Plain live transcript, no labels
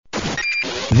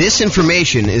This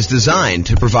information is designed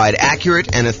to provide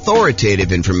accurate and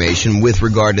authoritative information with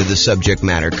regard to the subject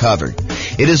matter covered.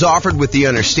 It is offered with the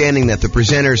understanding that the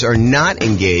presenters are not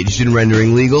engaged in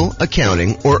rendering legal,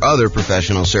 accounting, or other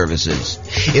professional services.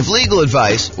 If legal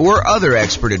advice or other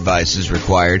expert advice is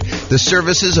required, the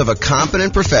services of a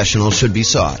competent professional should be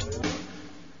sought.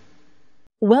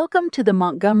 Welcome to the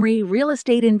Montgomery Real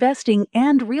Estate Investing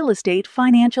and Real Estate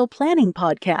Financial Planning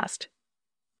Podcast.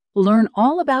 Learn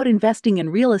all about investing in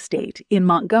real estate in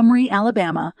Montgomery,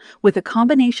 Alabama, with a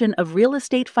combination of real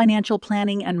estate financial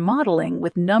planning and modeling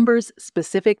with numbers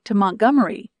specific to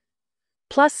Montgomery,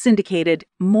 plus syndicated,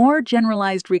 more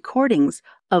generalized recordings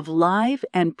of live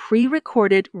and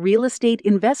pre-recorded real estate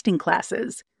investing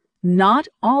classes, not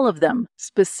all of them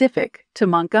specific to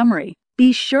Montgomery.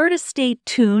 Be sure to stay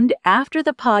tuned after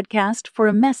the podcast for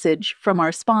a message from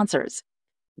our sponsors.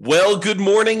 Well, good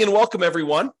morning and welcome,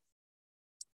 everyone.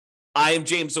 I am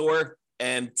James Orr,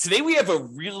 and today we have a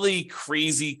really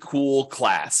crazy, cool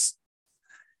class.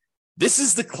 This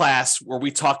is the class where we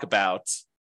talk about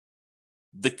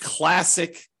the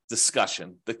classic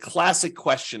discussion, the classic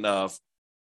question of,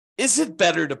 is it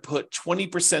better to put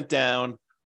 20% down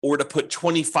or to put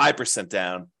 25%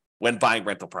 down when buying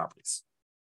rental properties?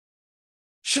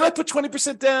 Should I put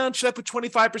 20% down? Should I put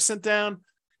 25% down?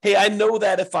 Hey, I know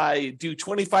that if I do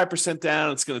 25%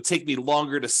 down, it's going to take me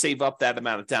longer to save up that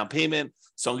amount of down payment.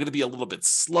 So I'm going to be a little bit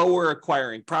slower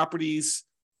acquiring properties.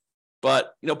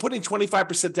 But, putting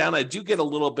 25% down, I do get a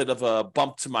little bit of a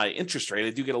bump to my interest rate. I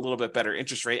do get a little bit better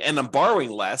interest rate, and I'm borrowing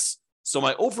less. So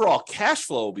my overall cash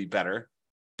flow will be better.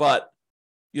 But,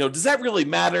 does that really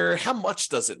matter? How much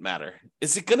does it matter?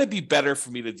 Is it going to be better for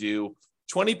me to do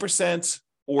 20%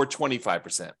 or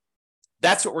 25%?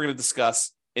 That's what we're going to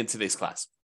discuss in today's class.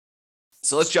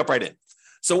 So let's jump right in.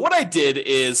 So what I did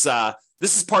is,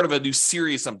 this is part of a new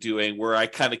series I'm doing where I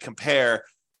kind of compare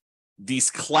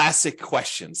these classic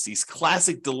questions, these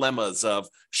classic dilemmas of,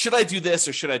 should I do this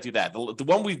or should I do that? The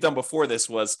one we've done before this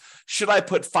was, should I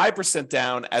put 5%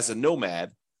 down as a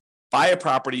nomad, buy a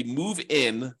property, move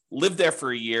in, live there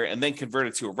for a year, and then convert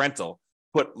it to a rental,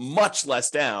 put much less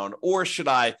down, or should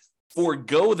I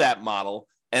forego that model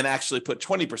and actually put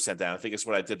 20% down? I think it's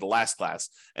what I did the last class.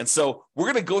 And so we're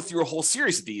going to go through a whole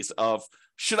series of these of,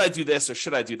 should I do this or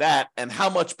should I do that? And how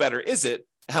much better is it?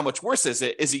 How much worse is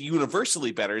it? Is it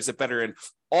universally better? Is it better in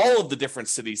all of the different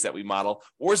cities that we model?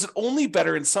 Or is it only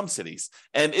better in some cities?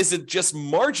 And is it just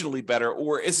marginally better?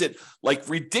 Or is it like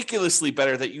ridiculously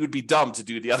better that you would be dumb to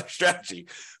do the other strategy?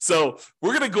 So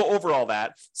we're going to go over all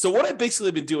that. So what I've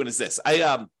basically been doing is this.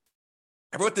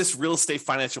 I wrote this real estate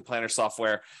financial planner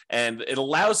software, and it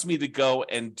allows me to go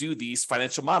and do these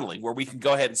financial modeling where we can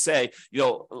go ahead and say,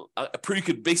 you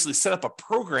could basically set up a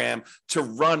program to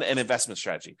run an investment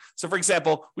strategy. So for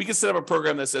example, we can set up a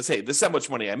program that says, hey, this is how much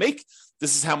money I make.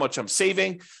 This is how much I'm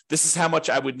saving. This is how much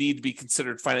I would need to be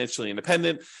considered financially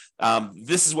independent.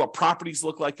 This is what properties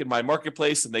look like in my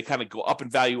marketplace, and they kind of go up in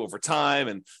value over time,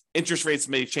 and interest rates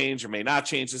may change or may not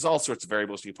change. There's all sorts of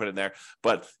variables you put in there,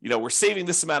 but we're saving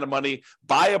this amount of money.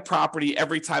 Buy a property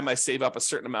every time I save up a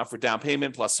certain amount for down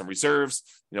payment, plus some reserves,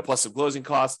 plus some closing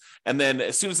costs. And then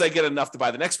as soon as I get enough to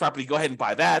buy the next property, go ahead and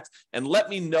buy that. And let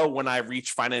me know when I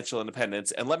reach financial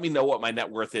independence, and let me know what my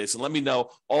net worth is. And let me know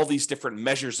all these different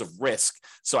measures of risk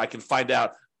so I can find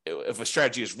out if a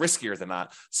strategy is riskier than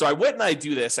not. So I went and I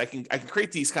do this. I can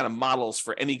create these kind of models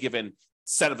for any given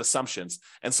set of assumptions.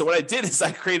 And so what I did is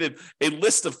I created a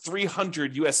list of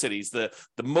 300 US cities, the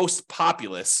most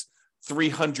populous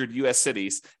 300 US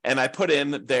cities. And I put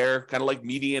in their kind of like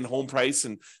median home price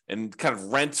and kind of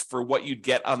rent for what you'd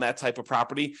get on that type of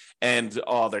property, and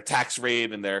their tax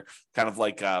rate and their kind of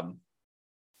like,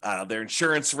 their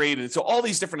insurance rate. And so all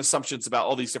these different assumptions about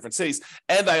all these different cities.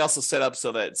 And I also set up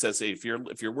so that it says, hey, if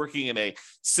you're working in a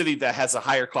city that has a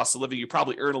higher cost of living, you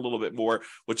probably earn a little bit more,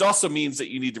 which also means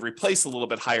that you need to replace a little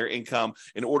bit higher income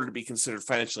in order to be considered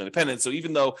financially independent. So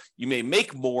even though you may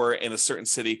make more in a certain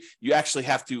city, you actually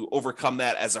have to overcome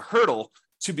that as a hurdle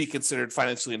to be considered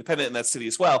financially independent in that city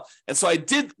as well. And so I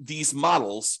did these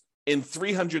models in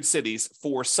 300 cities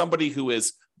for somebody who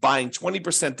is buying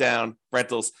 20% down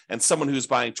rentals and someone who's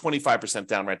buying 25%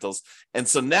 down rentals. And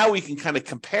so now we can kind of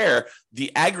compare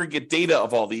the aggregate data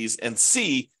of all these and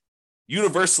see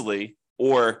universally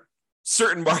or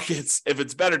certain markets if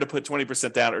it's better to put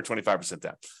 20% down or 25%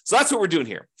 down. So that's what we're doing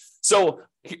here. So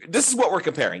this is what we're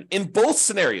comparing. In both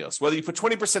scenarios, whether you put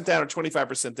 20% down or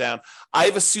 25% down,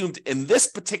 I've assumed in this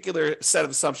particular set of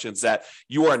assumptions that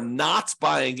you are not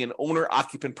buying an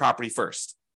owner-occupant property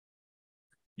first.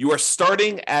 You are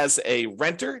starting as a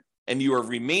renter and you are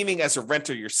remaining as a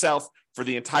renter yourself for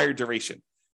the entire duration.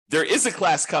 There is a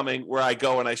class coming where I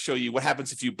go and I show you what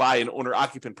happens if you buy an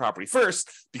owner-occupant property first,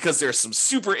 because there's some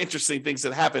super interesting things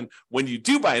that happen when you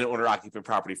do buy an owner-occupant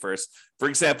property first. For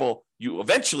example, you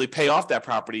eventually pay off that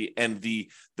property, and the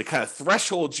kind of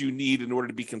thresholds you need in order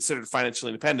to be considered financially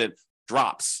independent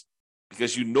drops,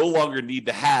 because you no longer need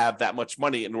to have that much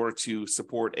money in order to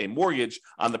support a mortgage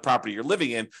on the property you're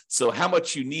living in. So how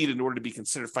much you need in order to be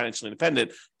considered financially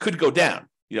independent could go down.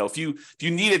 If you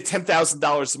needed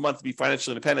 $10,000 a month to be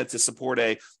financially independent to support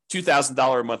a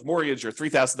 $2,000 a month mortgage or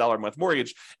 $3,000 a month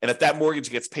mortgage, and if that mortgage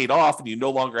gets paid off and you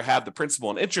no longer have the principal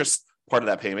and interest part of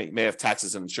that payment, you may have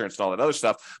taxes and insurance and all that other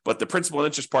stuff, but the principal and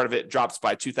interest part of it drops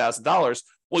by $2,000.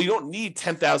 Well, you don't need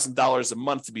 $10,000 a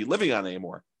month to be living on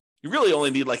anymore. You really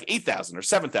only need like $8,000 or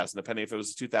 $7,000, depending if it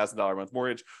was a $2,000 a month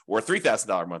mortgage or a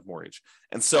 $3,000 a month mortgage.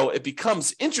 And so it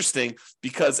becomes interesting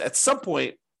because at some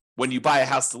point, when you buy a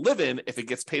house to live in, if it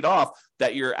gets paid off,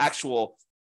 that your actual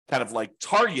kind of like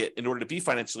target in order to be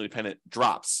financially independent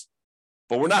drops.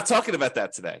 But we're not talking about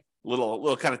that today.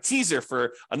 Little kind of teaser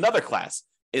for another class.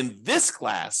 In this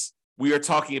class, we are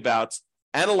talking about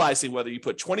analyzing whether you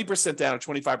put 20% down or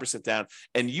 25% down,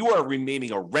 and you are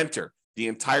remaining a renter the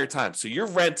entire time. So your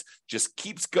rent just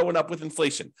keeps going up with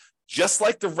inflation, just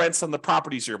like the rents on the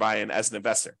properties you're buying as an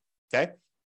investor, okay?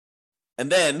 And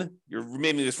then you're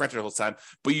remaining this renter the whole time,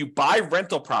 but you buy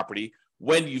rental property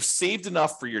when you've saved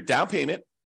enough for your down payment,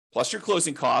 plus your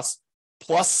closing costs,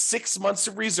 plus 6 months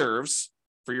of reserves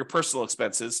for your personal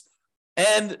expenses,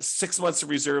 and 6 months of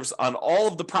reserves on all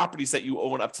of the properties that you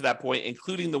own up to that point,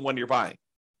 including the one you're buying.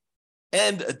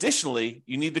 And additionally,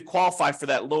 you need to qualify for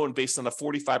that loan based on a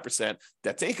 45%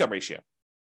 debt to income ratio.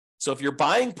 So if you're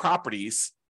buying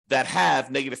properties that have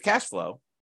negative cash flow,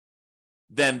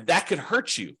 then that could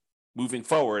hurt you moving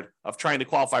forward of trying to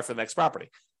qualify for the next property.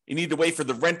 You need to wait for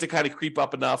the rent to kind of creep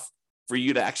up enough for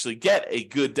you to actually get a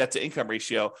good debt to income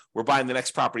ratio where buying the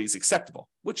next property is acceptable,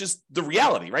 which is the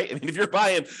reality, right? I mean, if you're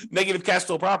buying negative cash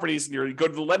flow properties and you go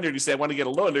to the lender and you say, I want to get a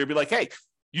loan, they'll be like, hey,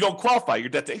 you don't qualify. Your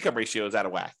debt to income ratio is out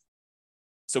of whack.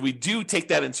 So we do take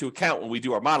that into account when we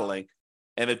do our modeling.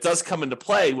 And it does come into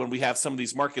play when we have some of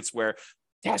these markets where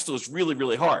cash flow is really,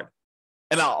 really hard.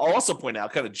 And I'll also point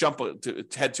out, kind of jump to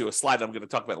head to a slide I'm going to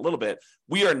talk about in a little bit,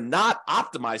 we are not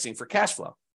optimizing for cash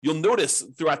flow. You'll notice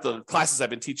throughout the classes I've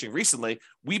been teaching recently,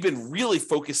 we've been really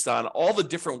focused on all the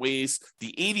different ways,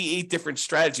 the 88 different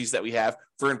strategies that we have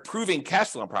for improving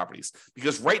cash flow on properties.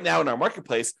 Because right now in our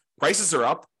marketplace, prices are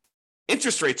up,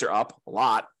 interest rates are up a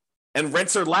lot, and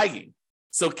rents are lagging.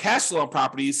 So cash flow on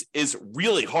properties is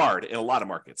really hard in a lot of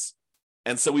markets.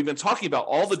 And so we've been talking about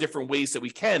all the different ways that we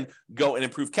can go and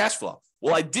improve cash flow.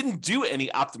 Well, I didn't do any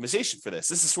optimization for this.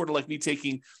 This is sort of like me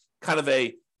taking kind of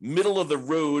a middle of the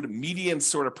road, median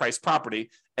sort of price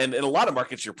property. And in a lot of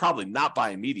markets, you're probably not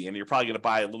buying median. You're probably going to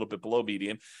buy a little bit below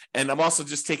median. And I'm also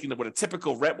just taking what a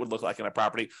typical rent would look like in a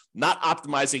property, not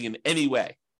optimizing in any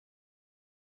way.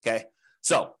 Okay.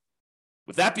 So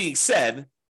with that being said,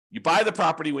 you buy the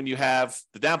property when you have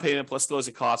the down payment plus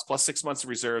closing costs, plus 6 months of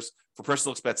reserves for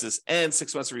personal expenses and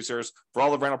 6 months of reserves for all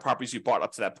the rental properties you bought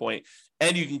up to that point.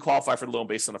 And you can qualify for the loan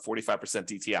based on a 45%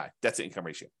 DTI, debt to income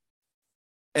ratio.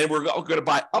 And we're going to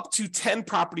buy up to 10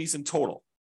 properties in total.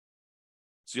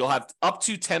 So you'll have up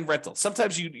to 10 rentals.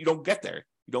 Sometimes you don't get there.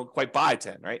 You don't quite buy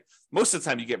 10, right? Most of the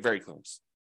time you get very close.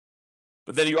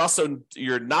 But then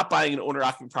you're not buying an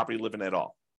owner-occupant property living at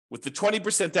all. With the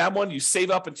 20% down one, you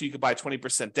save up until you can buy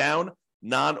 20% down,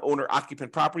 non-owner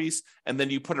occupant properties, and then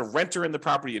you put a renter in the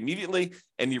property immediately,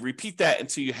 and you repeat that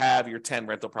until you have your 10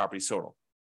 rental properties total,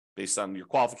 based on your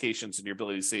qualifications and your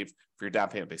ability to save for your down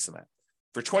payment based on that.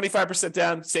 For 25%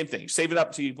 down, same thing. You save it up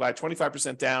until you buy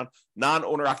 25% down,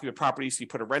 non-owner occupant properties, you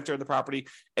put a renter in the property,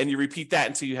 and you repeat that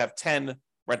until you have 10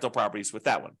 rental properties with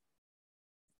that one.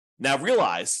 Now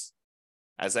realize,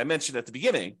 as I mentioned at the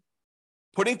beginning,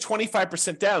 putting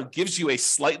 25% down gives you a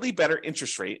slightly better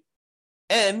interest rate.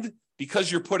 And because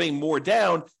you're putting more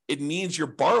down, it means you're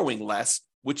borrowing less,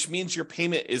 which means your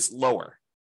payment is lower.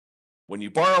 When you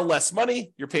borrow less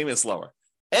money, your payment is lower.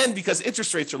 And because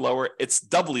interest rates are lower, it's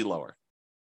doubly lower.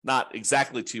 Not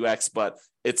exactly 2x, but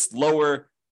it's lower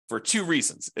for two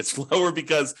reasons. It's lower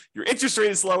because your interest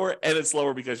rate is lower, and it's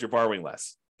lower because you're borrowing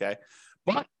less. Okay.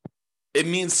 But it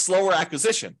means slower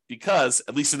acquisition because,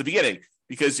 at least in the beginning,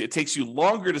 because it takes you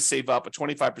longer to save up a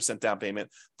 25% down payment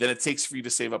than it takes for you to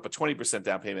save up a 20%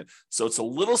 down payment. So it's a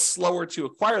little slower to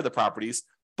acquire the properties,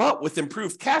 but with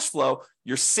improved cash flow,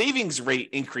 your savings rate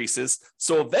increases.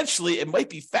 So eventually it might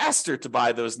be faster to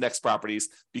buy those next properties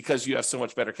because you have so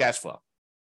much better cash flow.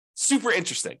 Super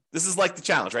interesting. This is like the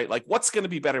challenge, right? Like, what's going to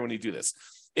be better when you do this?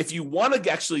 if you want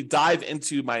to actually dive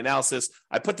into my analysis,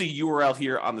 I put the URL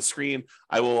here on the screen.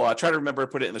 I will try to remember to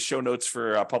put it in the show notes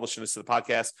for publishing this to the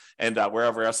podcast and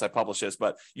wherever else I publish this.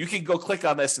 But you can go click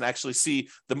on this and actually see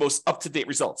the most up-to-date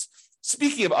results.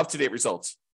 Speaking of up-to-date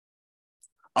results,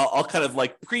 I'll kind of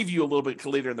like preview a little bit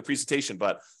later in the presentation,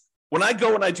 but when I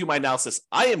go and I do my analysis,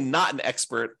 I am not an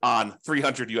expert on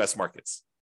 300 US markets,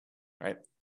 right?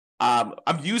 I'm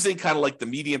using kind of like the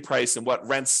median price and what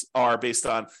rents are based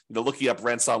on, looking up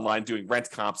rents online, doing rent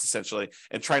comps essentially,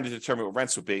 and trying to determine what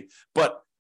rents would be. But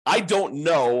I don't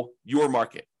know your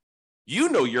market. You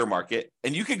know your market,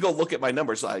 and you can go look at my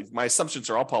numbers. My assumptions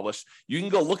are all published. You can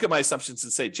go look at my assumptions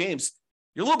and say, James,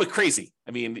 you're a little bit crazy.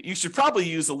 I mean, you should probably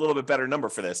use a little bit better number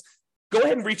for this. Go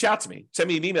ahead and reach out to me. Send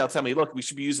me an email. Tell me, look, we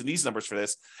should be using these numbers for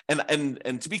this.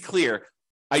 And to be clear,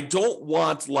 I don't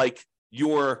want like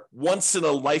your once in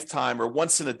a lifetime or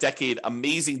once in a decade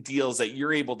amazing deals that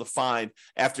you're able to find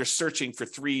after searching for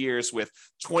 3 years with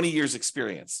 20 years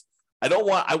experience.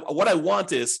 What I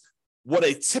want is what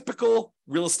a typical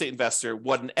real estate investor,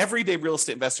 what an everyday real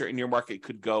estate investor in your market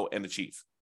could go and achieve,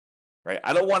 right?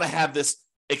 I don't want to have this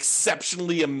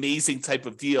exceptionally amazing type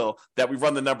of deal that we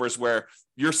run the numbers where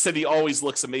your city always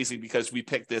looks amazing because we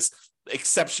picked this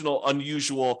exceptional,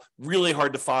 unusual, really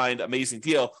hard to find, amazing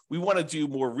deal. We want to do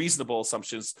more reasonable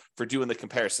assumptions for doing the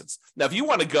comparisons. Now, if you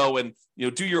want to go and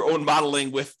do your own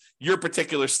modeling with your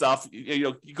particular stuff,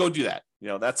 you go do that.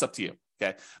 That's up to you.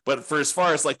 Okay. But for as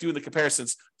far as like doing the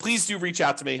comparisons, please do reach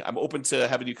out to me. I'm open to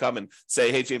having you come and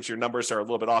say, hey, James, your numbers are a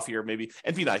little bit off here, maybe,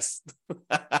 and be nice.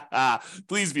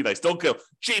 Please be nice. Don't go,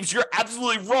 James, you're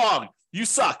absolutely wrong. You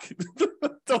suck.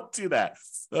 Don't do that.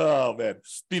 Oh, man.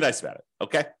 Be nice about it.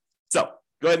 Okay. So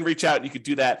go ahead and reach out and you could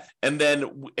do that. And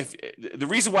then if the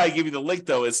reason why I gave you the link,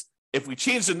 though, is if we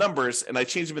change the numbers and I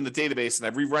change them in the database and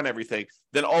I rerun everything,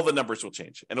 then all the numbers will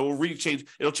change. And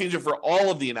it'll change it for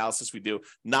all of the analysis we do,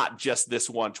 not just this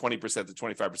one, 20% to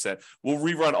 25%. We'll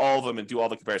rerun all of them and do all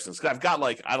the comparisons. I've got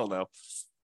like, I don't know,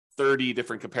 30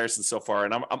 different comparisons so far,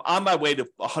 and I'm on my way to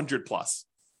 100 plus.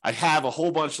 I have a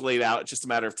whole bunch laid out. It's just a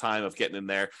matter of time of getting in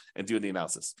there and doing the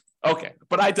analysis. Okay,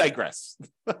 but I digress.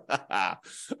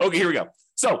 Okay, here we go.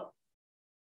 So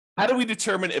how do we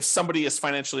determine if somebody is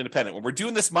financially independent? When we're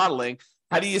doing this modeling,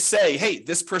 how do you say, hey,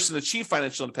 this person achieved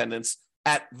financial independence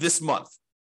at this month?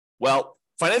 Well,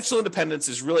 financial independence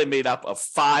is really made up of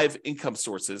 5 income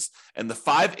sources, and the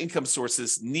 5 income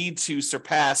sources need to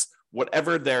surpass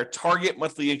whatever their target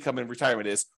monthly income in retirement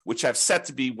is, which I've set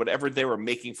to be whatever they were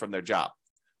making from their job.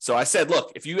 So I said,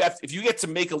 look, if you get to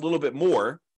make a little bit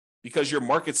more because your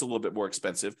market's a little bit more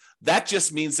expensive, that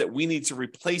just means that we need to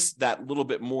replace that little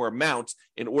bit more amount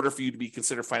in order for you to be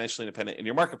considered financially independent in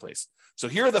your marketplace. So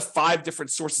here are the 5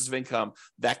 different sources of income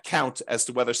that count as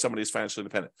to whether somebody is financially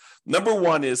independent. Number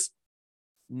 1 is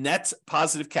net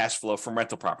positive cash flow from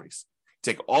rental properties.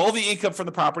 Take all the income from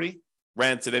the property,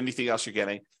 rent, and anything else you're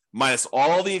getting, minus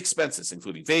all the expenses,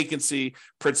 including vacancy,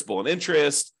 principal and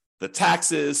interest, the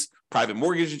taxes, private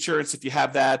mortgage insurance if you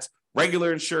have that,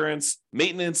 regular insurance,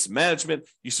 maintenance, management.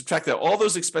 You subtract out all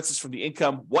those expenses from the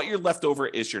income. What you're left over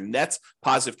is your net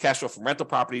positive cash flow from rental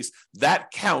properties.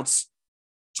 That counts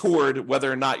toward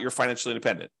whether or not you're financially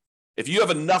independent. If you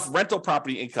have enough rental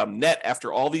property income net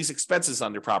after all these expenses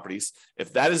on your properties,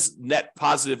 if that is net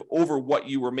positive over what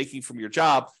you were making from your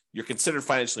job, you're considered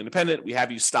financially independent. We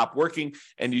have you stop working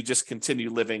and you just continue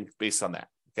living based on that.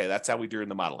 Okay, that's how we do in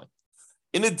the modeling.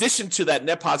 In addition to that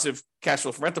net positive cash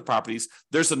flow from rental properties,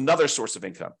 there's another source of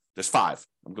income. There's 5.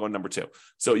 I'm going number 2.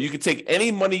 So you can take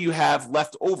any money you have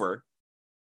left over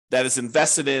that is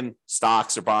invested in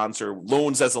stocks or bonds or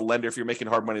loans as a lender, if you're making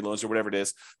hard money loans or whatever it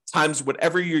is, times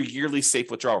whatever your yearly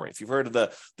safe withdrawal rate. If you've heard of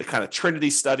the kind of Trinity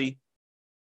study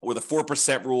or the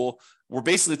 4% rule, we're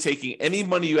basically taking any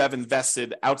money you have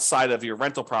invested outside of your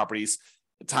rental properties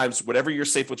times whatever your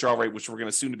safe withdrawal rate, which we're going to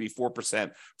assume to be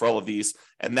 4% for all of these.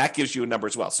 And that gives you a number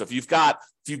as well. So if you've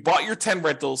bought your 10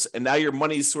 rentals and now your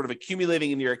money is sort of accumulating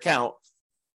in your account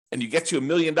and you get to $1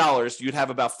 million, you'd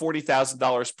have about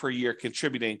 $40,000 per year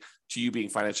contributing to you being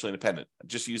financially independent.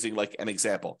 Just using like an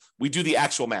example. We do the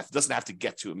actual math. It doesn't have to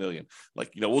get to $1 million.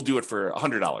 Like, we'll do it for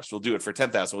 $100. We'll do it for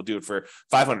 $10,000. We'll do it for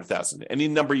 $500,000. Any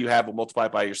number you have, we'll multiply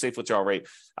by your safe withdrawal rate,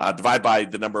 divide by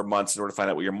the number of months in order to find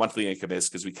out what your monthly income is,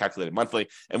 because we calculate it monthly,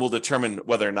 and we'll determine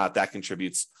whether or not that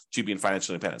contributes to being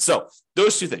financially independent. So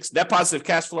those 2 things, net positive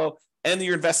cash flow and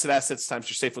your invested assets times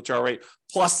your safe withdrawal rate,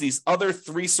 plus these other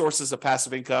 3 sources of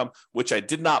passive income, which I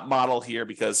did not model here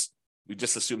because we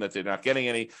just assume that they're not getting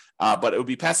any, but it would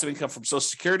be passive income from Social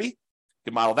Security. You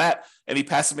can model that. Any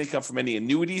passive income from any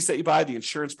annuities that you buy, the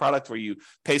insurance product where you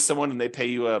pay someone and they pay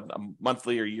you a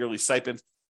monthly or yearly stipend.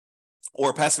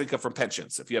 or passive income from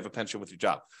pensions if you have a pension with your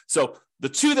job. So the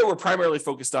two that we're primarily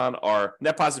focused on are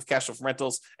net positive cash flow from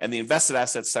rentals and the invested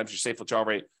assets times your safe withdrawal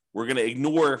rate. We're going to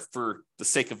ignore, for the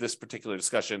sake of this particular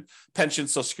discussion,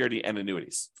 pensions, Social Security, and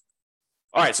annuities.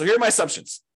 All right, so here are my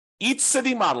assumptions. Each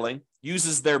city modeling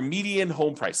uses their median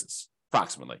home prices,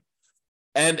 approximately,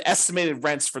 and estimated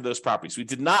rents for those properties. We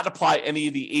did not apply any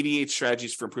of the 88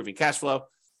 strategies for improving cash flow.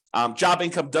 Job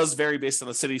income does vary based on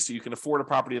the city, so you can afford a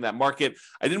property in that market.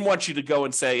 I didn't want you to go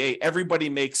and say, hey, everybody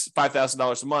makes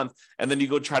 $5,000 a month, and then you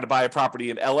go try to buy a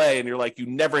property in LA, and you're like, you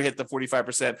never hit the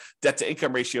 45% debt to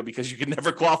income ratio because you can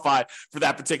never qualify for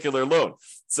that particular loan.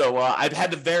 So I've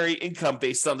had to vary income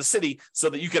based on the city so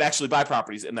that you could actually buy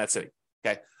properties in that city,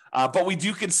 okay? But we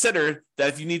do consider that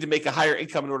if you need to make a higher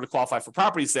income in order to qualify for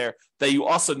properties there, that you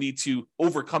also need to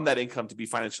overcome that income to be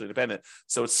financially independent.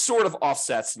 So it sort of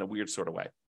offsets in a weird sort of way.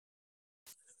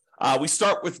 We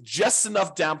start with just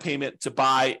enough down payment to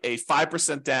buy a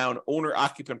 5% down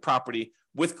owner-occupant property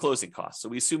with closing costs. So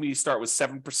we assume you start with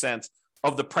 7%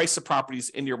 of the price of properties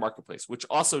in your marketplace, which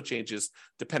also changes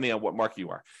depending on what market you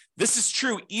are. This is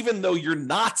true even though you're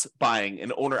not buying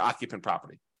an owner-occupant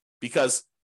property, because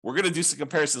we're going to do some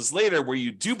comparisons later where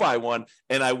you do buy one,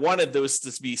 and I wanted those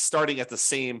to be starting at the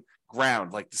same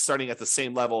ground, like starting at the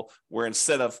same level, where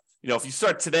instead of, if you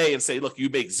start today and say, look, you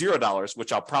make $0,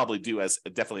 which I'll probably do as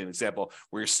definitely an example,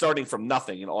 where you're starting from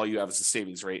nothing and all you have is a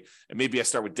savings rate, and maybe I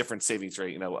start with different savings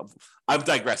rate, I'm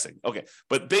digressing. Okay.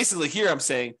 But basically here I'm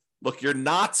saying, look, you're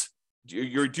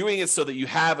doing it so that you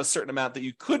have a certain amount that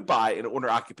you could buy an owner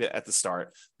occupant at the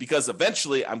start, because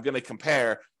eventually I'm going to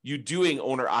compare you doing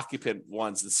owner occupant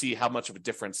ones and see how much of a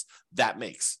difference that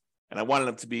makes. And I wanted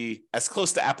them to be as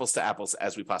close to apples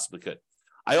as we possibly could.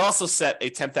 I also set a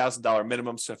 $10,000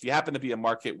 minimum. So if you happen to be a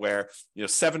market where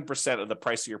 7% of the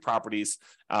price of your properties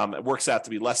it works out to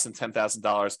be less than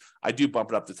 $10,000, I do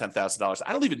bump it up to $10,000.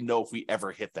 I don't even know if we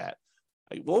ever hit that.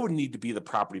 What would need to be the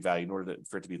property value in order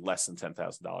for it to be less than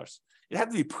 $10,000? It had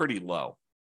to be pretty low.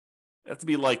 It had to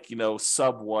be like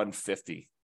sub 150.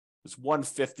 It's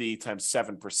 150 times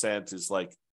 7% is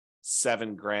like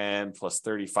 $7,000 plus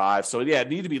 35. So yeah, it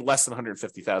needed to be less than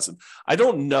 150,000. I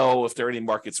don't know if there are any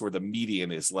markets where the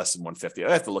median is less than 150.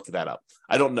 I have to look that up.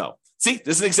 I don't know. See,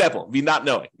 this is an example of me not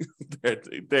knowing. There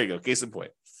you go. Case in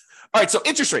point. All right. So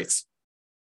interest rates.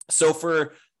 So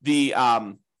for the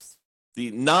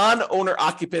non-owner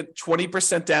occupant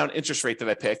 20% down interest rate that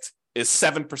I picked is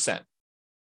 7%.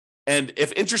 And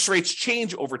if interest rates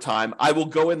change over time, I will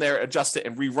go in there, adjust it,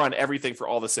 and rerun everything for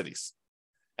all the cities.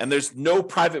 And there's no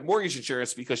private mortgage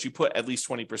insurance because you put at least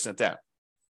 20% down.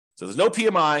 So there's no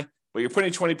PMI, but you're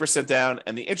putting 20% down,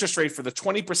 and the interest rate for the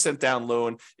 20% down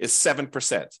loan is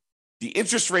 7%. The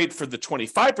interest rate for the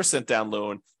 25% down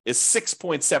loan is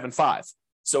 6.75.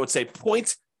 So it's a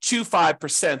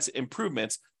 0.25%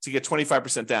 improvement to get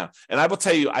 25% down. And I will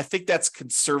tell you, I think that's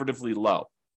conservatively low.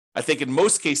 I think in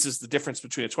most cases, the difference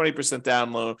between a 20%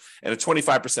 down loan and a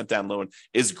 25% down loan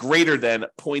is greater than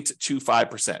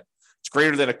 0.25%. It's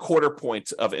greater than a quarter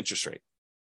point of interest rate.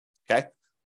 Okay.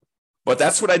 But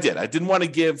that's what I did. I didn't want to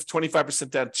give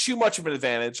 25% down too much of an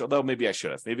advantage, although maybe I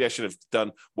should have. Maybe I should have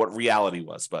done what reality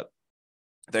was, but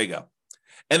there you go.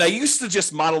 And I used to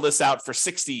just model this out for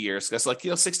 60 years.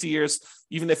 Because 60 years,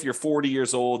 even if you're 40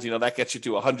 years old, that gets you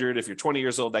to 100. If you're 20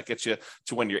 years old, that gets you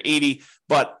to when you're 80.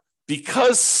 But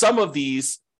because some of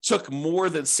these took more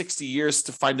than 60 years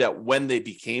to find out when they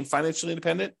became financially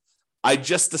independent, I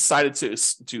just decided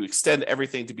to extend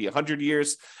everything to be 100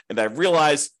 years. And I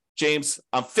realized, James,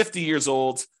 I'm 50 years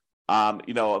old.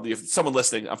 If someone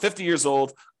listening, I'm 50 years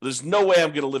old. There's no way I'm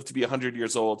going to live to be 100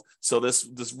 years old. So this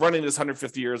running this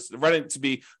 150 years, running to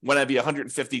be when I be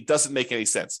 150 doesn't make any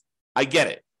sense. I get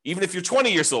it. Even if you're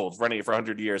 20 years old, running it for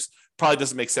 100 years probably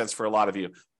doesn't make sense for a lot of you.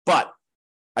 But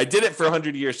I did it for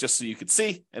 100 years just so you could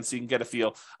see and so you can get a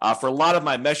feel. For a lot of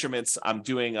my measurements, I'm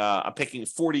picking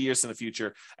 40 years in the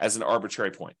future as an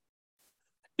arbitrary point.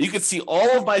 You can see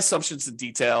all of my assumptions in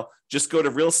detail. Just go to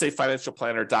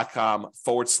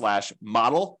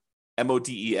realestatefinancialplanner.com/model,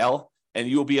 MODEL, and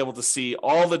you'll be able to see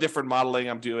all the different modeling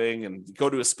I'm doing and go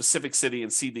to a specific city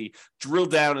and see the drill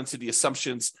down into the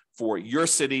assumptions for your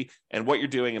city and what you're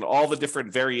doing and all the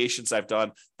different variations I've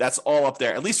done. That's all up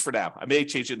there, at least for now. I may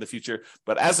change it in the future,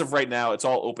 but as of right now, it's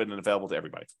all open and available to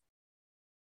everybody.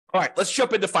 All right, let's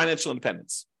jump into financial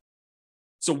independence.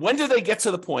 So when do they get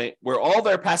to the point where all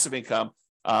their passive income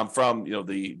from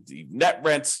the net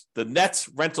rent, the net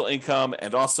rental income,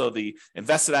 and also the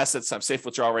invested assets times safe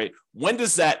withdrawal rate, when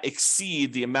does that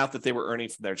exceed the amount that they were earning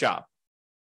from their job?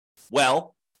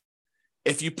 Well,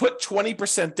 if you put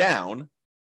 20% down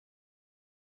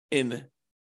in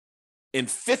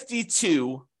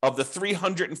 52 of the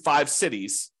 305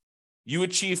 cities, you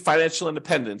achieve financial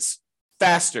independence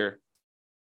faster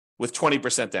with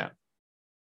 20% down.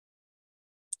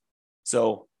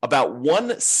 So about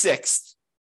 1/6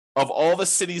 of all the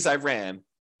cities I ran,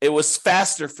 it was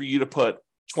faster for you to put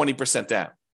 20%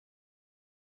 down.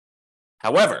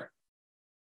 However,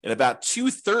 in about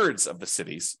 2/3 of the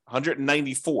cities,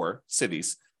 194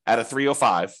 cities out of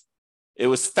 305, it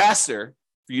was faster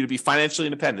for you to be financially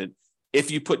independent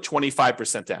if you put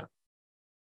 25% down.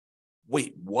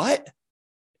 Wait, what?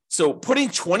 So putting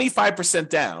 25%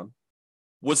 down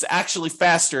was actually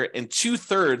faster in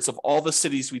 2/3 of all the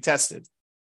cities we tested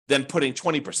than putting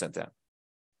 20% down.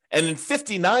 And in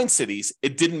 59 cities,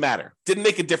 it didn't matter. Didn't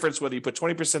make a difference whether you put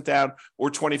 20% down or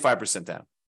 25% down.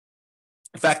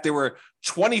 In fact, there were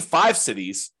 25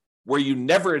 cities where you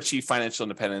never achieved financial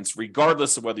independence,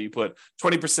 regardless of whether you put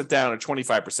 20% down or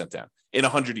 25% down in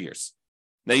 100 years.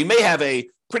 Now, you may have a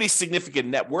pretty significant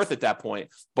net worth at that point,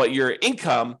 but your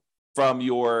income from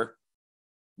your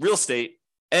real estate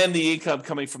and the income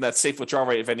coming from that safe withdrawal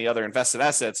rate of any other invested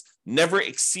assets never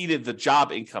exceeded the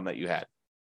job income that you had.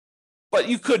 But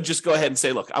you could just go ahead and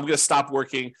say, look, I'm going to stop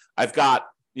working. I've got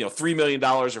 $3 million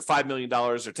or $5 million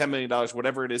or $10 million,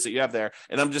 whatever it is that you have there,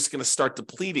 and I'm just going to start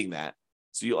depleting that.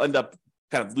 So you'll end up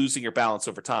kind of losing your balance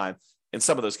over time in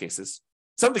some of those cases.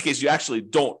 Some of the cases you actually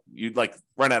don't. You'd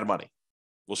run out of money.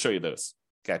 We'll show you those.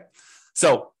 Okay.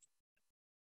 So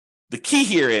the key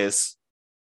here is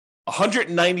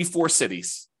 194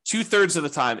 cities, 2/3 of the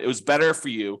time, it was better for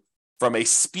you from a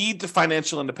speed to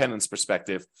financial independence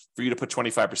perspective for you to put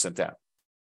 25% down.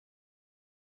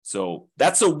 So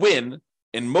that's a win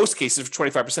in most cases for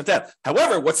 25% down.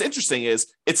 However, what's interesting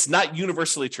is it's not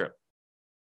universally true.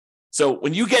 So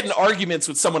when you get in arguments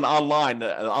with someone online,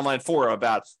 an online forum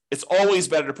about it's always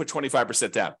better to put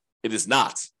 25% down, it is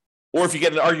not. Or if you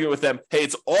get in an argument with them, hey,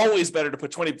 it's always better to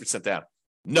put 20% down.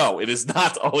 No, it is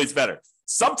not always better.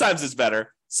 Sometimes it's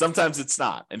better, sometimes it's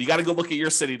not. And you got to go look at your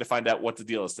city to find out what the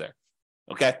deal is there.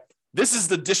 Okay? This is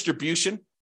the distribution.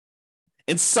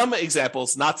 In some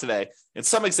examples, not today, in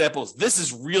some examples, this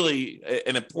is really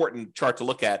an important chart to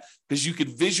look at because you could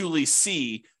visually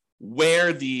see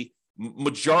where the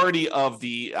majority of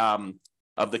the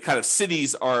kind of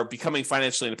cities are becoming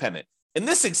financially independent. In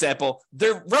this example,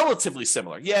 they're relatively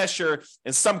similar. Yeah, sure.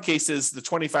 In some cases, the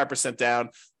 25% down,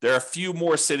 there are a few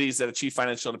more cities that achieve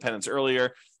financial independence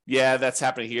earlier. Yeah, that's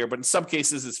happening here. But in some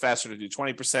cases, it's faster to do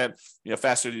 20%,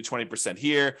 faster to do 20%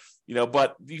 here,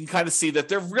 but you can kind of see that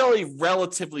they're really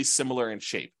relatively similar in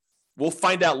shape. We'll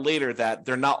find out later that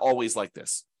they're not always like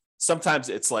this. Sometimes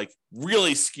it's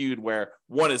really skewed where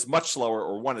one is much slower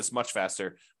or one is much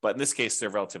faster. But in this case, they're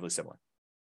relatively similar.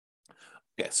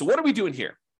 Okay, so what are we doing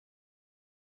here?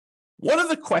 One of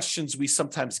the questions we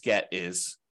sometimes get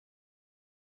is,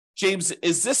 James,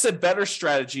 is this a better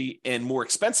strategy in more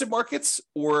expensive markets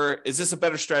or is this a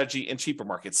better strategy in cheaper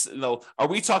markets? Are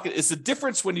we talking, is the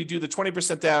difference when you do the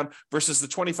 20% down versus the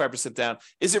 25% down,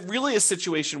 is it really a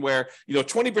situation where,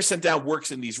 20% down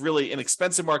works in these really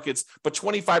inexpensive markets, but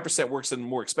 25% works in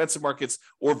more expensive markets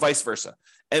or vice versa?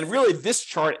 And really this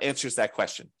chart answers that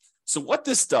question. So what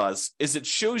this does is it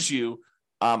shows you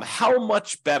how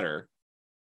much better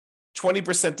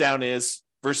 20% down is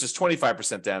versus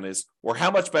 25% down is, or how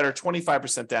much better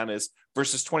 25% down is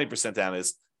versus 20% down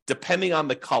is, depending on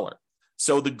the color.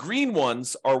 So the green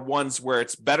ones are ones where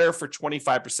it's better for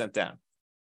 25% down.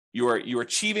 You're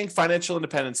achieving financial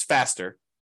independence faster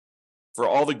for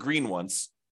all the green ones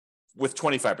with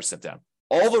 25% down.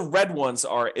 All the red ones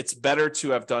are it's better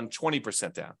to have done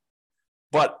 20% down.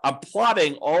 But I'm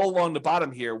plotting all along the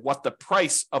bottom here what the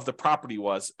price of the property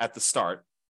was at the start.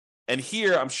 And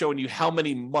here I'm showing you how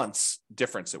many months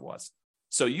difference it was.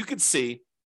 So you can see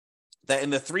that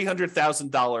in the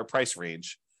 $300,000 price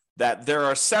range, that there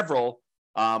are several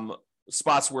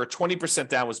spots where 20%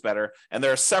 down was better, and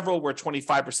there are several where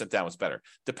 25% down was better,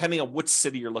 depending on which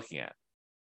city you're looking at.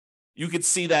 You can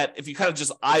see that if you kind of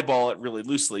just eyeball it really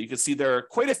loosely, you can see there are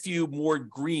quite a few more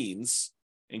greens,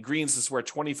 and greens is where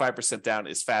 25% down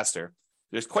is faster.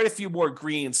 There's quite a few more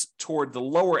greens toward the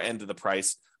lower end of the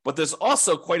price, but there's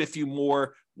also quite a few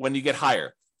more when you get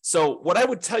higher. So what I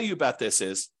would tell you about this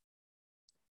is,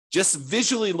 just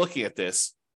visually looking at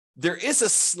this, there is a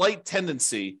slight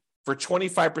tendency for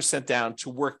 25% down to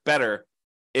work better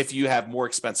if you have more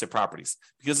expensive properties,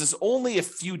 because there's only a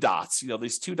few dots,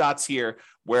 these two dots here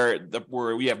where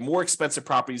we have more expensive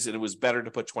properties and it was better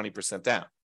to put 20% down.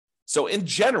 So in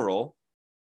general,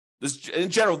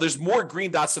 there's more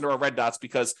green dots than there are red dots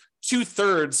because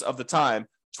 2/3 of the time,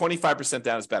 25%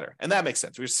 down is better. And that makes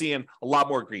sense. We're seeing a lot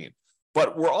more green.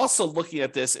 But we're also looking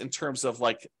at this in terms of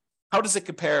how does it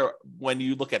compare when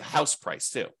you look at house price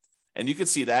too? And you can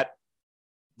see that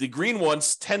the green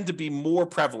ones tend to be more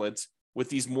prevalent with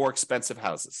these more expensive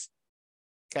houses.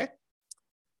 Okay.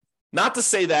 Not to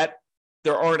say that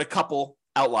there aren't a couple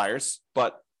outliers,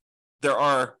 but there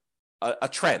are a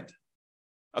trend,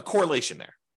 a correlation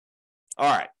there.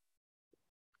 All right.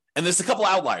 And there's a couple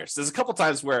outliers. There's a couple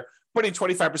times where putting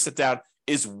 25% down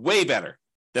is way better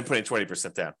than putting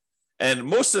 20% down. And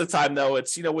most of the time, though,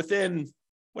 it's, within,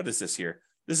 what is this here?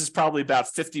 This is probably about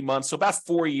 50 months, so about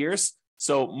 4 years.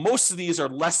 So most of these are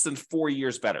less than 4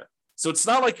 years better. So it's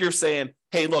not like you're saying,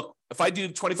 hey, look, if I do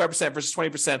 25% versus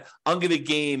 20%, I'm going to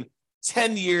gain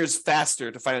 10 years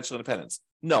faster to financial independence.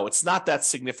 No, it's not that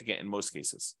significant in most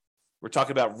cases. We're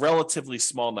talking about relatively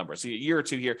small numbers, a year or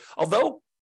two here. Although,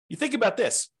 you think about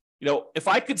this, if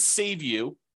I could save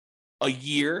you a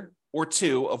year or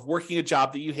two of working a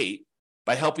job that you hate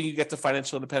by helping you get to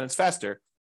financial independence faster,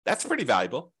 that's pretty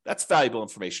valuable. That's valuable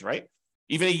information, right?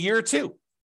 Even a year or two,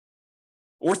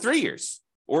 or 3 years,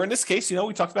 or in this case,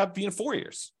 we talked about being 4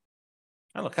 years.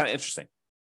 I don't know, kind of interesting.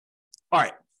 All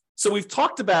right, so we've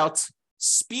talked about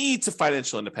speed to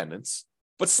financial independence,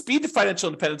 but speed to financial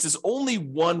independence is only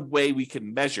one way we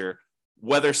can measure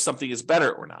whether something is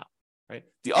better or not, right?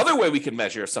 The other way we can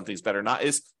measure if something's better or not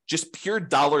is just pure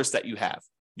dollars that you have,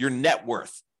 your net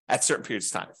worth at certain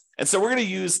periods of time. And so we're going to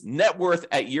use net worth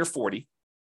at year 40,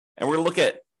 and we're going to look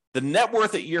at the net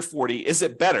worth at year 40. Is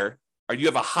it better, or do you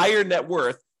have a higher net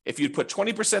worth if you put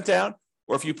 20% down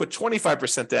or if you put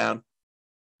 25% down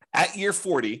at year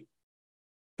 40,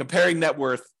 comparing net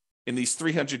worth in these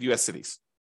 300 US cities?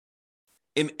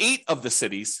 In 8 of the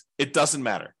cities, it doesn't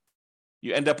matter.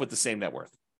 You end up with the same net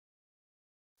worth,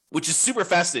 which is super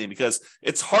fascinating because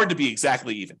it's hard to be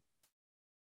exactly even.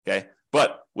 Okay.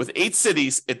 But with 8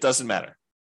 cities, it doesn't matter.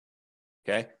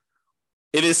 Okay.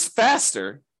 It is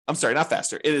faster. I'm sorry, not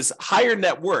faster. It is higher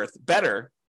net worth,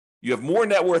 better. You have more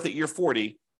net worth at year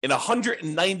 40 in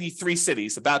 193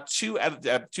 cities, about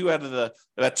two-thirds,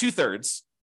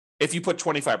 if you put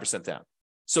 25% down.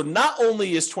 So not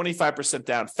only is 25%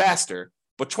 down faster,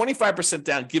 but 25%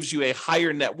 down gives you a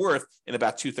higher net worth in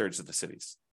about 2/3 of the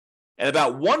cities. And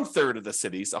about 1/3 of the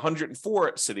cities,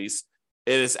 104 cities,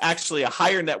 it is actually a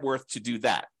higher net worth to do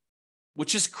that,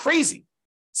 which is crazy.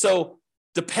 So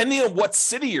depending on what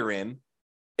city you're in,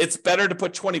 it's better to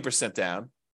put 20%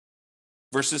 down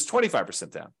versus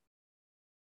 25% down.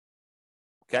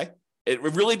 Okay? It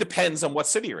really depends on what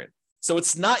city you're in. So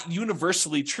it's not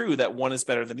universally true that one is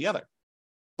better than the other.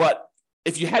 But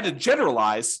if you had to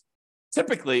generalize,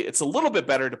 typically it's a little bit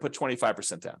better to put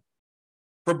 25% down.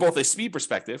 From both a speed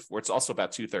perspective, where it's also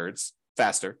about 2/3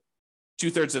 faster,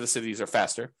 2/3 of the cities are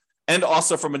faster, and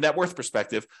also from a net worth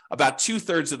perspective, about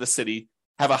 2/3 of the city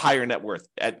have a higher net worth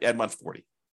at month 40.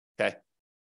 Okay.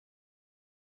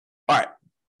 All right.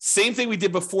 Same thing we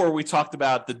did before. We talked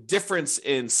about the difference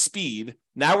in speed.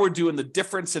 Now we're doing the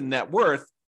difference in net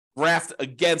worth graphed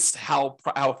against how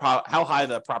high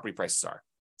the property prices are.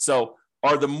 So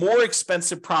are the more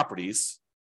expensive properties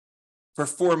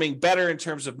performing better in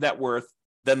terms of net worth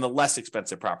than the less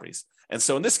expensive properties? And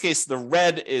so in this case, the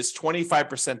red is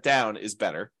 25% down is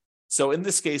better. So in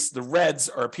this case, the reds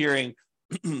are appearing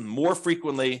more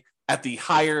frequently at the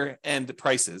higher end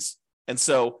prices. And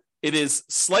so it is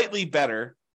slightly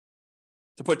better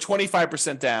to put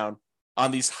 25% down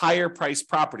on these higher priced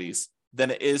properties than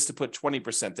it is to put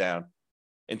 20% down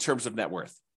in terms of net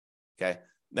worth. Okay.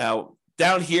 Now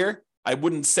down here, I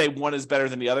wouldn't say one is better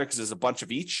than the other because there's a bunch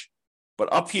of each,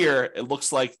 but up here, it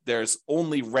looks like there's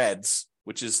only reds,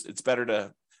 which is, it's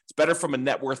better from a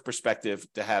net worth perspective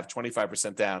to have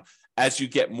 25% down as you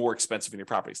get more expensive in your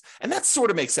properties. And that sort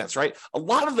of makes sense, right? A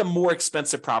lot of the more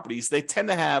expensive properties, they tend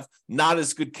to have not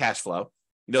as good cash flow.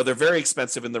 They're very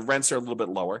expensive and the rents are a little bit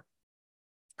lower.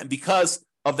 And because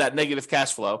of that negative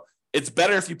cash flow, it's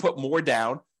better if you put more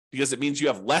down because it means you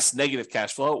have less negative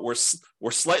cash flow or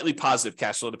slightly positive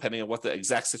cash flow, depending on what the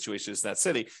exact situation is in that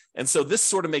city. And so this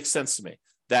sort of makes sense to me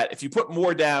that if you put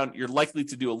more down, you're likely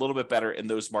to do a little bit better in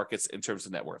those markets in terms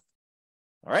of net worth.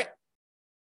 All right.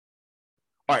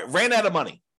 All right. Ran out of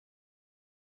money.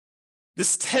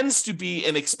 This tends to be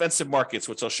in expensive markets,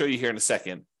 which I'll show you here in a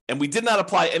second. And we did not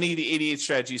apply any of the 88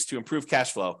 strategies to improve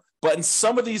cash flow. But in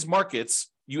some of these markets,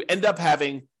 you end up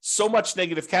having so much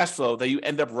negative cash flow that you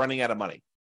end up running out of money.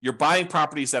 You're buying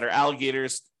properties that are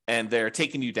alligators and they're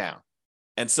taking you down.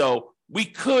 And so we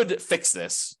could fix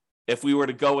this if we were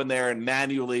to go in there and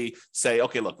manually say,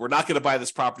 okay, look, we're not going to buy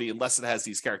this property unless it has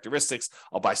these characteristics.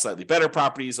 I'll buy slightly better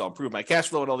properties. I'll improve my cash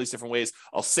flow in all these different ways.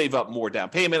 I'll save up more down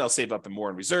payment. I'll save up more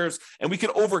in reserves. And we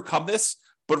can overcome this.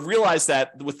 but realize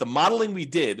that with the modeling we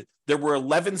did, there were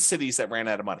 11 cities that ran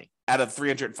out of money out of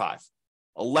 305.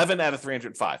 11 out of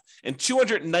 305. In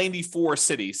 294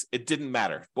 cities, it didn't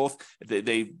matter.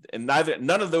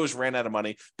 None of those ran out of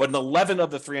money, but in 11 of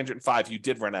the 305, you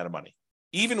did run out of money,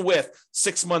 even with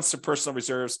 6 months of personal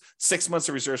reserves, 6 months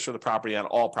of reserves for the property on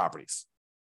all properties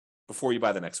before you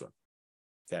buy the next one.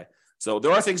 Okay. So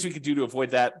there are things we could do to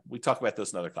avoid that. We talk about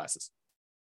those in other classes.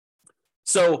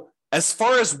 So as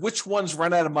far as which ones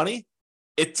run out of money,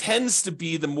 it tends to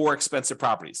be the more expensive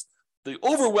properties. The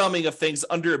overwhelming of things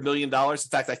under $1 million. In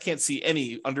fact, I can't see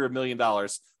any under $1 million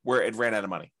where it ran out of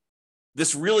money.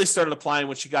 This really started applying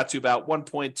when she got to about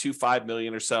 1.25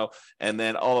 million or so, and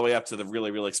then all the way up to the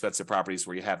really, really expensive properties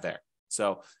where you have there.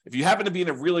 So if you happen to be in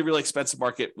a really, really expensive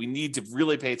market, we need to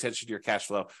really pay attention to your cash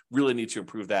flow, really need to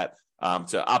improve that,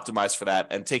 to optimize for that,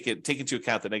 and take into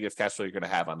account the negative cash flow you're going to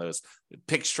have on those.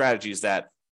 Pick strategies that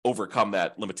overcome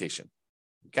that limitation.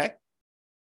 Okay?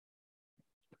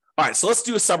 All right, so let's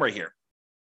do a summary here.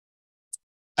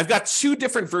 I've got two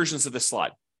different versions of this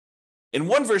slide. In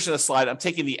one version of the slide, I'm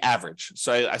taking the average.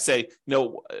 So I say,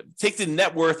 take the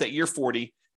net worth at year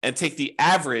 40 and take the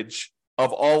average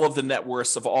of all of the net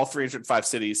worths of all 305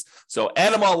 cities. So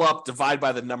add them all up, divide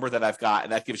by the number that I've got,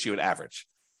 and that gives you an average.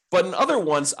 But in other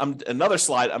ones, another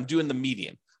slide, I'm doing the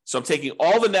median. So I'm taking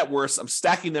all the net worths, I'm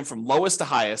stacking them from lowest to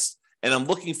highest, and I'm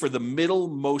looking for the middle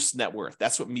most net worth.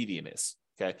 That's what median is.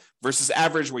 Okay, versus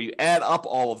average, where you add up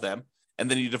all of them and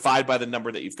then you divide by the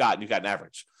number that you've got, and you've got an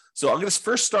average. So I'm going to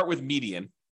first start with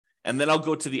median, and then I'll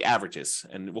go to the averages,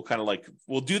 and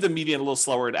we'll do the median a little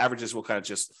slower, and averages we'll kind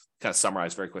of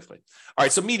summarize very quickly. All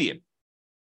right, so median.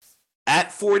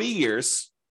 At 40 years,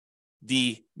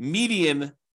 the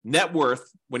median net worth,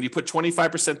 when you put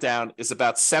 25% down, is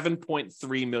about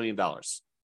 $7.3 million.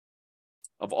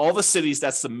 Of all the cities,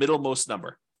 that's the middlemost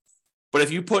number. But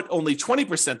if you put only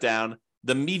 20% down,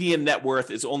 the median net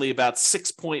worth is only about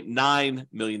 $6.9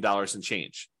 million in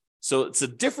change. So it's a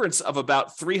difference of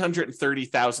about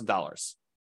 $330,000,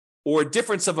 or a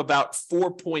difference of about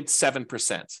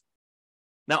 4.7%.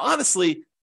 Now, honestly,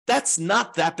 that's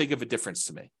not that big of a difference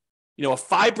to me. A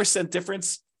 5%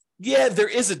 difference, yeah, there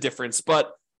is a difference,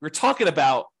 but we're talking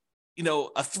about, a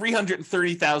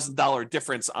 $330,000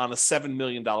 difference on a $7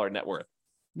 million net worth.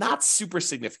 Not super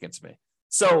significant to me.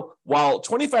 So while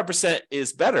 25%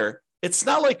 is better, it's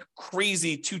not like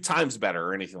crazy 2 times better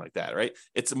or anything like that, right?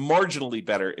 It's marginally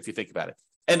better if you think about it.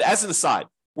 And as an aside,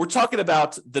 we're talking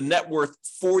about the net worth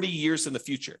 40 years in the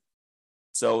future.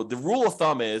 So the rule of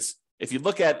thumb is, if you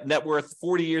look at net worth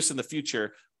 40 years in the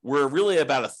future, we're really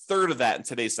about a third of that in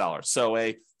today's dollars. So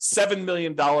a $7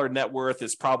 million net worth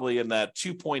is probably in that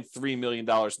 $2.3 million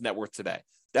net worth today.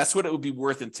 That's what it would be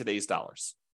worth in today's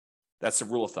dollars. That's the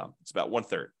rule of thumb. It's about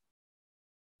 1/3.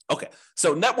 Okay,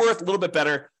 so net worth, a little bit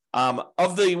better.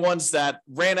 Of the ones that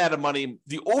ran out of money,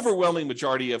 the overwhelming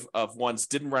majority of ones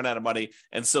didn't run out of money.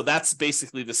 And so that's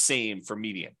basically the same for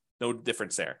median. No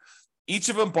difference there. Each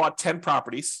of them bought 10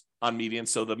 properties on median.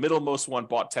 So the middlemost one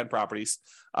bought 10 properties.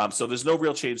 So there's no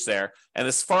real change there. And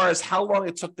as far as how long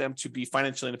it took them to be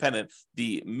financially independent,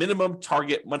 the minimum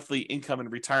target monthly income and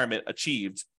retirement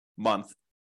achieved month,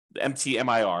 the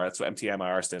MTMIR, that's what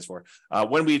MTMIR stands for.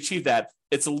 When we achieve that,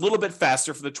 it's a little bit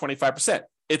faster for the 25%.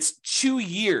 It's 2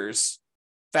 years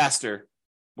faster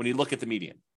when you look at the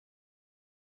median.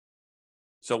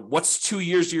 So what's 2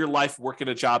 years of your life working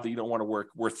a job that you don't want to work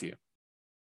worth to you?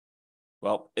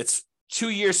 Well, it's 2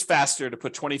 years faster to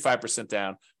put 25%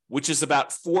 down, which is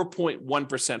about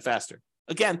 4.1% faster.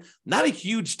 Again, not a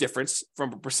huge difference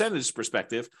from a percentage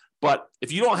perspective, but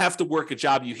if you don't have to work a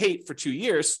job you hate for 2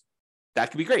 years,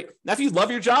 that could be great. Now, if you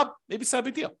love your job, maybe it's not a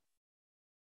big deal,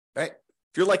 right?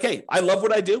 If you're like, hey, I love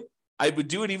what I do, I would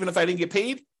do it even if I didn't get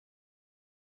paid,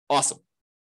 awesome.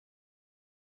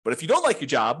 But if you don't like your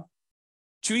job,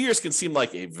 2 years can seem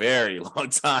like a very long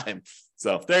time.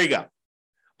 So there you go.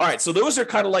 All right, so those are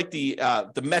kind of like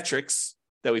the metrics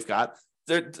that we've got.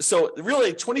 So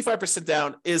really 25%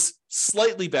 down is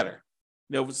slightly better.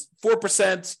 It was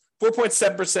 4%,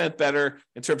 4.7% better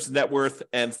in terms of net worth,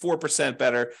 and 4%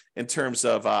 better in terms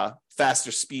of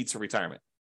faster speed to retirement,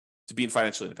 to being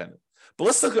financially independent. But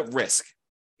let's look at risk,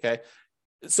 okay?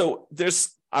 So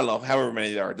there's, I don't know, however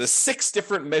many there are. There's 6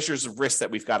 different measures of risk that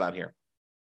we've got on here.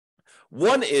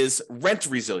 One is rent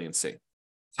resiliency.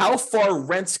 How far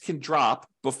rents can drop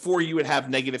before you would have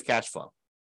negative cash flow.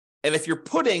 And if you're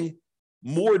putting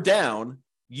more down,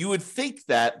 you would think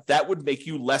that that would make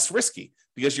you less risky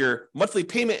because your monthly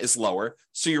payment is lower.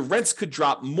 So your rents could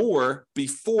drop more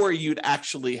before you'd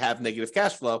actually have negative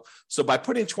cash flow. So by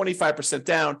putting 25%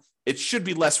 down, it should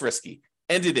be less risky.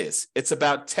 And it is. It's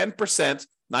about 10%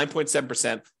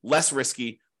 9.7% less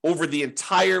risky over the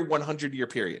entire 100-year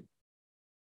period.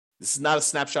 This is not a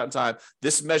snapshot in time.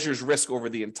 This measures risk over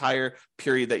the entire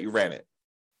period that you ran it.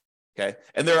 Okay.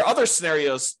 And there are other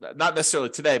scenarios, not necessarily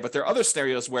today, but there are other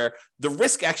scenarios where the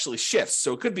risk actually shifts.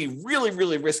 So it could be really,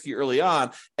 really risky early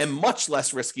on and much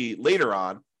less risky later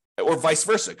on, or vice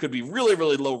versa. It could be really,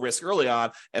 really low risk early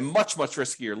on and much, much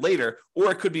riskier later,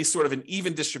 or it could be sort of an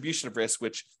even distribution of risk,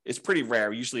 which is pretty rare.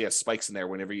 We usually have spikes in there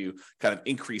whenever you kind of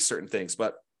increase certain things,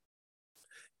 but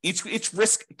each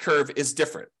risk curve is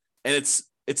different. And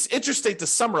it's interesting to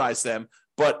summarize them,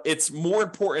 but it's more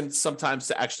important sometimes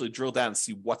to actually drill down and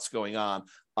see what's going on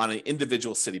an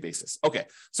individual city basis. Okay,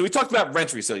 so we talked about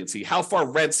rent resiliency, how far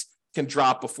rents can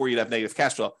drop before you'd have negative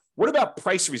cash flow. What about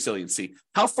price resiliency?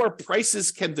 How far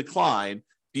prices can decline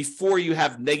before you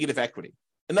have negative equity?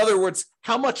 In other words,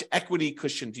 how much equity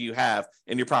cushion do you have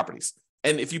in your properties?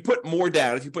 And if you put more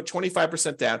down, if you put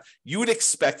 25% down, you would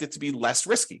expect it to be less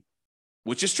risky,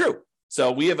 which is true.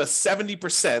 So we have a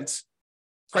 70%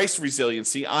 price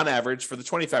resiliency on average for the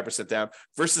 25% down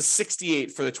versus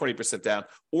 68 for the 20% down,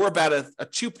 or about a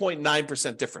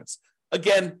 2.9% difference.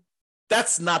 Again,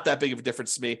 that's not that big of a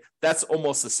difference to me. That's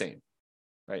almost the same,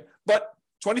 right? But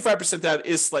 25% down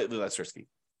is slightly less risky.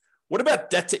 What about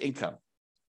debt to income?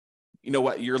 You know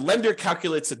what? Your lender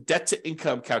calculates a debt to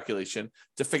income calculation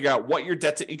to figure out what your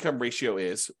debt to income ratio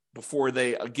is before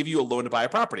they give you a loan to buy a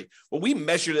property. Well, we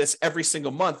measure this every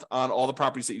single month on all the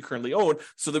properties that you currently own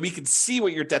so that we can see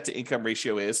what your debt to income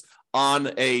ratio is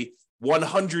on a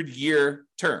 100-year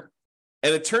term.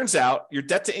 And it turns out your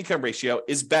debt to income ratio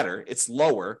is better. It's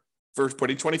lower for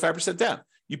putting 25% down.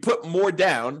 You put more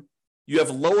down, you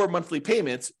have lower monthly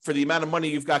payments for the amount of money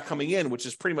you've got coming in, which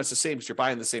is pretty much the same as you're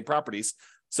buying the same properties.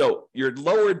 So your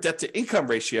lower debt to income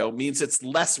ratio means it's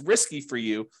less risky for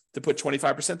you to put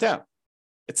 25% down.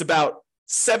 It's about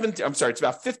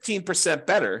 15%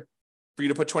 better for you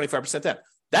to put 25% down.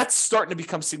 That's starting to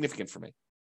become significant for me.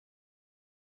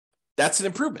 That's an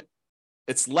improvement.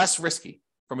 It's less risky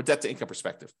from a debt to income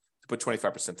perspective to put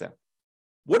 25% down.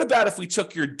 What about if we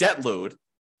took your debt load,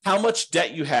 how much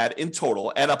debt you had in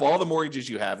total, add up all the mortgages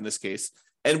you have in this case,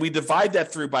 and we divide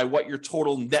that through by what your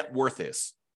total net worth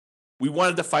is? We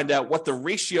wanted to find out what the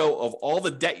ratio of all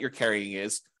the debt you're carrying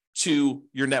is to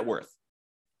your net worth.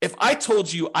 If I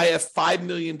told you I have $5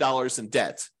 million in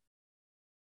debt,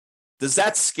 does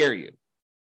that scare you?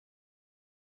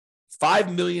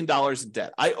 $5 million in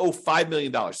debt. I owe $5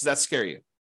 million. Does that scare you?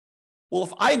 Well,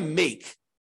 if I make,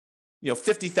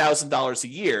 $50,000 a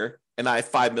year and I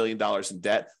have $5 million in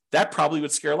debt, that probably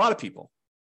would scare a lot of people.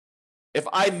 If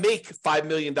I make $5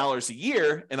 million a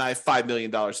year and I have $5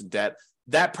 million in debt,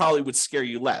 that probably would scare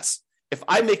you less. If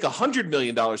I make $100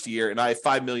 million a year and I have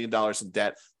 $5 million in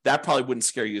debt, that probably wouldn't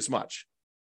scare you as much.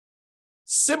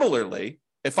 Similarly,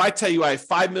 if I tell you I have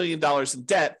 $5 million in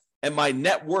debt and my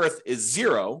net worth is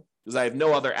zero because I have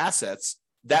no other assets,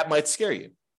 that might scare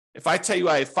you. If I tell you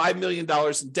I have $5 million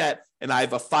in debt and I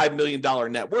have a $5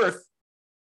 million net worth,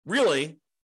 really,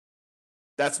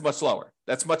 that's much lower.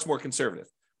 That's much more conservative.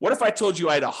 What if I told you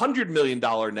I had a $100 million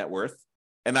net worth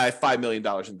and I have $5 million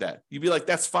in debt? You'd be like,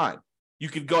 that's fine. You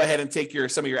could go ahead and take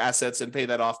some of your assets and pay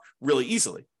that off really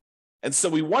easily. And so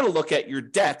we want to look at your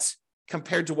debt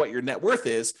compared to what your net worth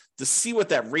is to see what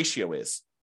that ratio is.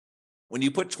 When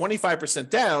you put 25%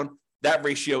 down, that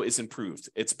ratio is improved.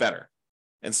 It's better.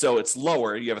 And so it's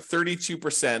lower. You have a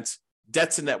 32%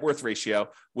 debt to net worth ratio,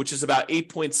 which is about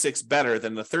 8.6 better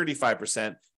than the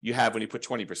 35% you have when you put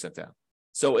 20% down.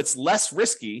 So it's less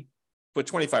risky to put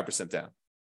 25% down.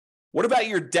 What about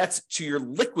your debt to your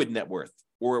liquid net worth,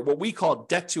 or what we call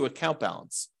debt to account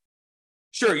balance?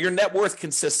 Sure, your net worth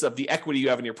consists of the equity you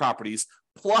have in your properties,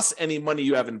 plus any money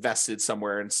you have invested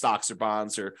somewhere in stocks or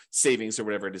bonds or savings or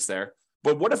whatever it is there.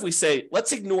 But what if we say,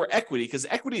 let's ignore equity, because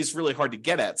equity is really hard to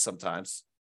get at sometimes.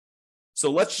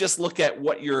 So let's just look at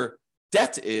what your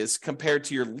debt is compared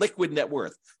to your liquid net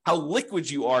worth, how liquid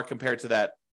you are compared to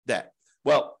that debt.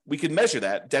 Well, we can measure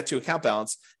that, debt to account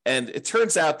balance, and it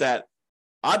turns out that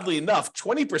oddly enough,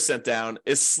 20% down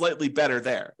is slightly better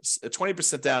there.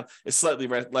 20% down is slightly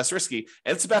less risky,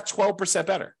 and it's about 12%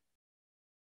 better.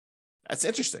 That's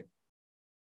interesting,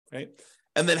 right?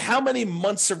 And then how many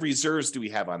months of reserves do we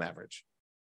have on average?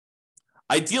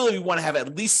 Ideally, we want to have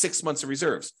at least 6 months of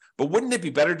reserves, but wouldn't it be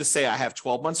better to say I have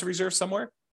 12 months of reserves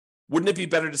somewhere? Wouldn't it be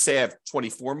better to say I have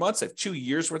 24 months, I have 2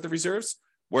 years worth of reserves,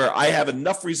 where I have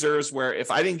enough reserves where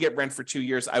if I didn't get rent for 2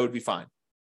 years, I would be fine?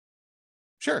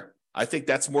 Sure. I think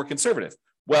that's more conservative.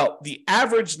 Well, the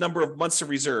average number of months of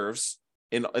reserves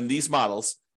in these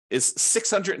models is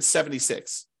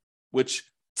 676, which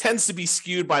tends to be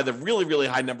skewed by the really, really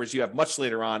high numbers you have much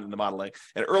later on in the modeling.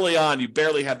 And early on, you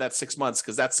barely had that 6 months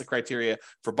because that's the criteria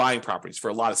for buying properties for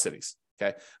a lot of cities.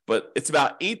 Okay. But it's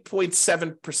about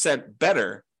 8.7%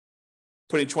 better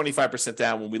putting 25%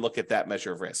 down when we look at that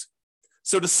measure of risk.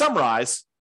 So to summarize,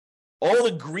 all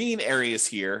the green areas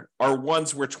here are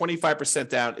ones where 25%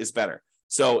 down is better.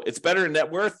 So it's better in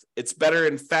net worth. It's better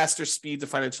in faster speed to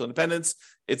financial independence.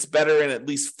 It's better in at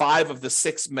least 5 of the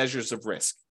 6 measures of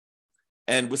risk.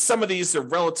 And with some of these, they're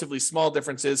relatively small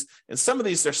differences. And some of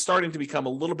these, they're starting to become a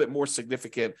little bit more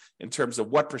significant in terms of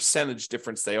what percentage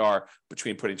difference they are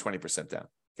between putting 20% down.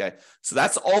 Okay. So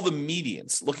that's all the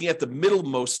medians, looking at the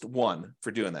middlemost one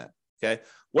for doing that. Okay.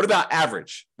 What about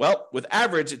average? Well, with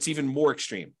average, it's even more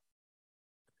extreme.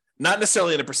 Not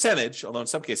necessarily in a percentage, although in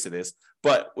some cases it is,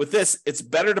 but with this, it's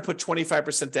better to put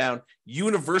 25% down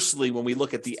universally when we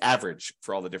look at the average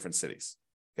for all the different cities.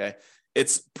 Okay.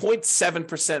 It's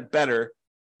 0.7% better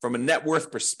from a net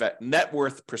worth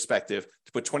perspective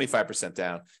to put 25%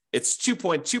 down. It's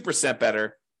 2.2%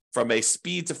 better from a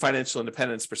speed to financial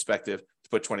independence perspective to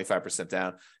put 25%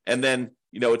 down. And then,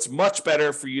 it's much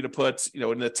better for you to put,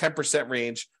 in the 10%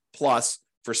 range plus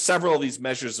for several of these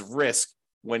measures of risk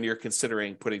when you're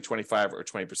considering putting 25 or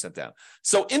 20% down.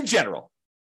 So in general,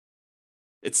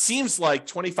 it seems like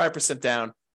 25%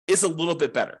 down is a little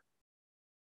bit better.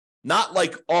 Not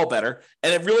like all better.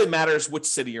 And it really matters which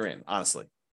city you're in, honestly.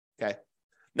 Okay.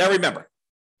 Now remember,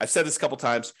 I've said this a couple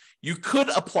times, you could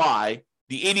apply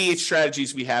the 88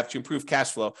 strategies we have to improve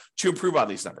cash flow to improve on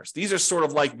these numbers. These are sort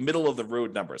of like middle of the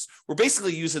road numbers. We're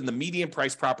basically using the median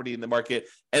price property in the market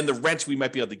and the rent we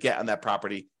might be able to get on that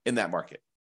property in that market.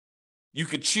 You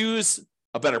could choose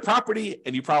a better property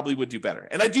and you probably would do better.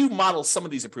 And I do model some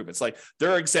of these improvements. Like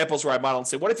there are examples where I model and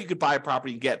say, what if you could buy a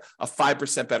property and get a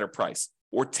 5% better price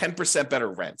or 10% better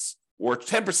rents or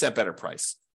 10% better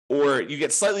price, or you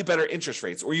get slightly better interest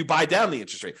rates, or you buy down the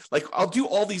interest rate. Like I'll do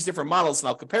all these different models and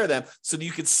I'll compare them so that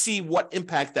you can see what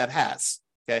impact that has.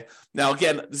 Okay. Now,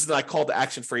 again, this is my call to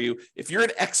action for you. If you're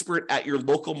an expert at your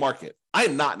local market, I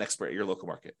am not an expert at your local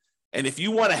market. And if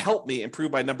you want to help me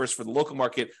improve my numbers for the local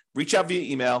market, reach out via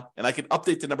email and I can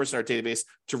update the numbers in our database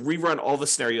to rerun all the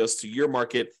scenarios to your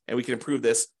market, and we can improve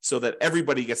this so that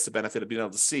everybody gets the benefit of being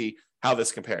able to see how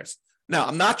this compares. Now,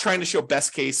 I'm not trying to show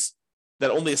best case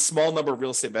that only a small number of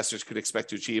real estate investors could expect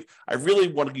to achieve. I really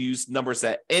want to use numbers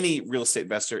that any real estate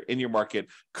investor in your market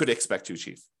could expect to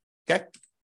achieve. Okay?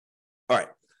 All right.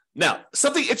 Now,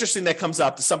 something interesting that comes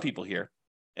up to some people here,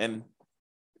 and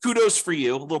kudos for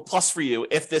you, a little plus for you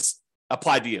if this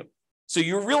applied to you. So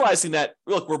you're realizing that,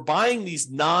 look, we're buying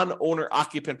these non-owner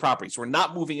occupant properties. We're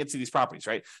not moving into these properties,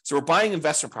 right? So we're buying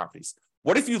investment properties.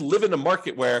 What if you live in a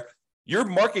market where your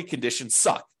market conditions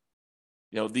suck?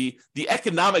 The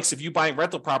economics of you buying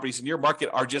rental properties in your market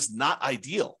are just not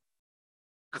ideal.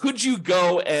 Could you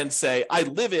go and say, I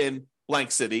live in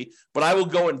blank city, but I will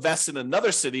go invest in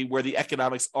another city where the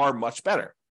economics are much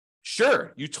better?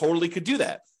 Sure, you totally could do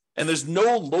that. And there's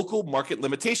no local market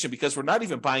limitation because we're not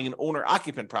even buying an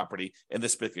owner-occupant property in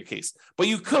this particular case. But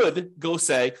you could go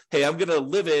say, hey, I'm going to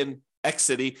live in X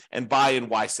city and buy in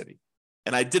Y city.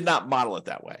 And I did not model it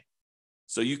that way.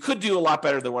 So you could do a lot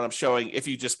better than what I'm showing if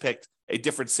you just picked a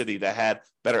different city that had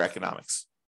better economics.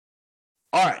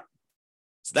 All right.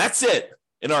 So that's it.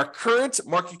 In our current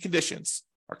market conditions,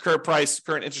 our current price,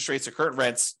 current interest rates, or current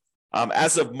rents,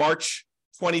 as of March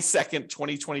 22nd,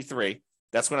 2023,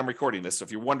 that's when I'm recording this. So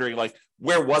if you're wondering, like,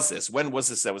 where was this? When was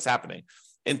this that was happening?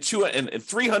 In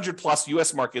 300 plus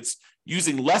US markets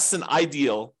using less than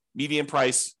ideal median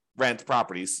price rent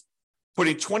properties,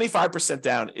 putting 25%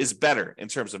 down is better in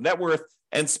terms of net worth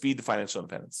and speed to financial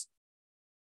independence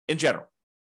in general.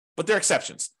 But there are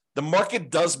exceptions. The market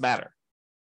does matter.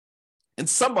 In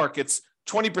some markets,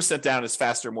 20% down is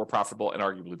faster, more profitable, and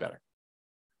arguably better,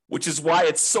 which is why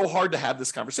it's so hard to have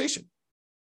this conversation.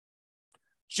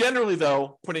 Generally,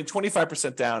 though, putting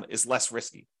 25% down is less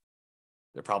risky.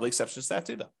 There are probably exceptions to that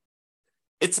too, though.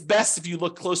 It's best if you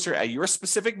look closer at your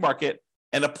specific market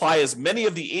and apply as many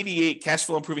of the 88 cash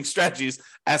flow improving strategies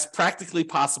as practically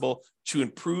possible to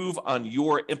improve on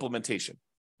your implementation.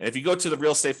 And if you go to the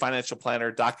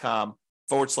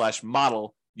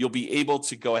realestateFinancialPlanner.com/model, you'll be able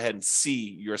to go ahead and see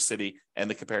your city and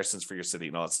the comparisons for your city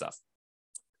and all that stuff.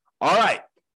 All right.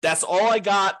 That's all I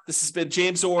got. This has been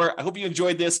James Orr. I hope you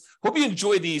enjoyed this. Hope you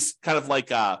enjoyed these kind of like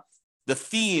the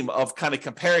theme of kind of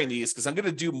comparing these, because I'm going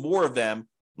to do more of them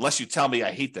unless you tell me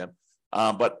I hate them.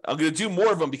 But I'm going to do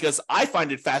more of them because I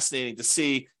find it fascinating to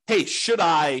see, hey, should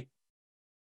I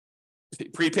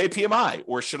prepay PMI,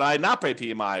 or should I not pay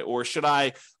PMI, or should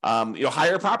I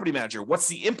hire a property manager? What's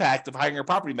the impact of hiring a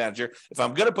property manager? If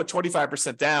I'm going to put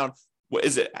 25% down, What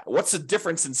is it? What's the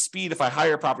difference in speed if I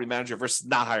hire a property manager versus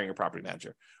not hiring a property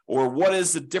manager? Or what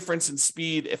is the difference in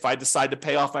speed if I decide to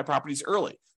pay off my properties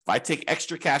early? If I take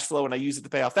extra cash flow and I use it to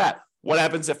pay off that, what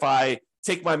happens if I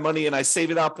take my money and I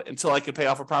save it up until I can pay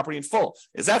off a property in full?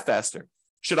 Is that faster?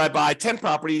 Should I buy 10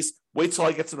 properties, wait till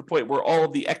I get to the point where all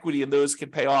of the equity in those can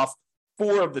pay off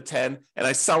 4 of the 10, and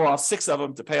I sell off 6 of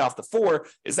them to pay off the 4?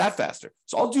 Is that faster?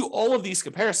 So I'll do all of these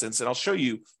comparisons and I'll show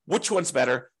you which one's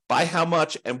better, by how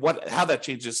much, and how that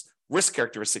changes risk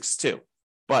characteristics too.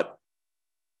 But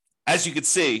as you can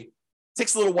see, it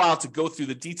takes a little while to go through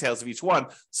the details of each one.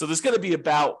 So there's going to be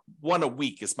about one a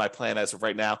week is my plan as of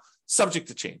right now, subject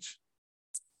to change.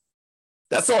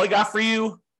 That's all I got for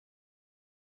you.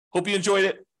 Hope you enjoyed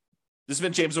it. This has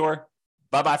been James Orr.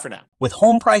 Bye-bye for now. With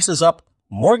home prices up,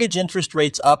 mortgage interest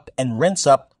rates up, and rents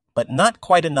up, but not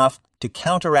quite enough to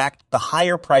counteract the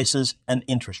higher prices and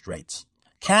interest rates.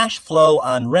 Cash flow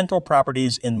on rental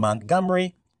properties in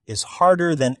Montgomery is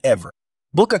harder than ever.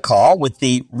 Book a call with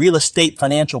the Real Estate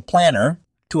Financial Planner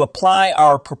to apply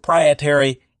our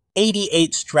proprietary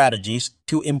 88 strategies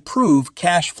to improve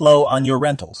cash flow on your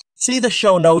rentals. See the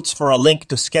show notes for a link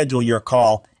to schedule your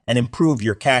call and improve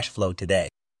your cash flow today.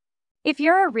 If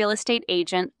you're a real estate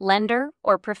agent, lender,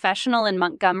 or professional in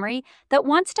Montgomery that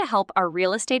wants to help our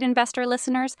real estate investor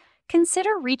listeners,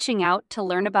 consider reaching out to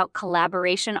learn about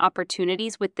collaboration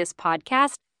opportunities with this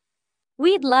podcast.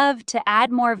 We'd love to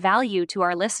add more value to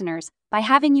our listeners by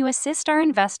having you assist our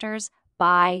investors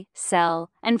buy,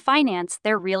 sell, and finance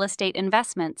their real estate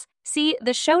investments. See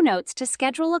the show notes to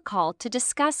schedule a call to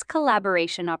discuss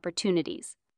collaboration opportunities.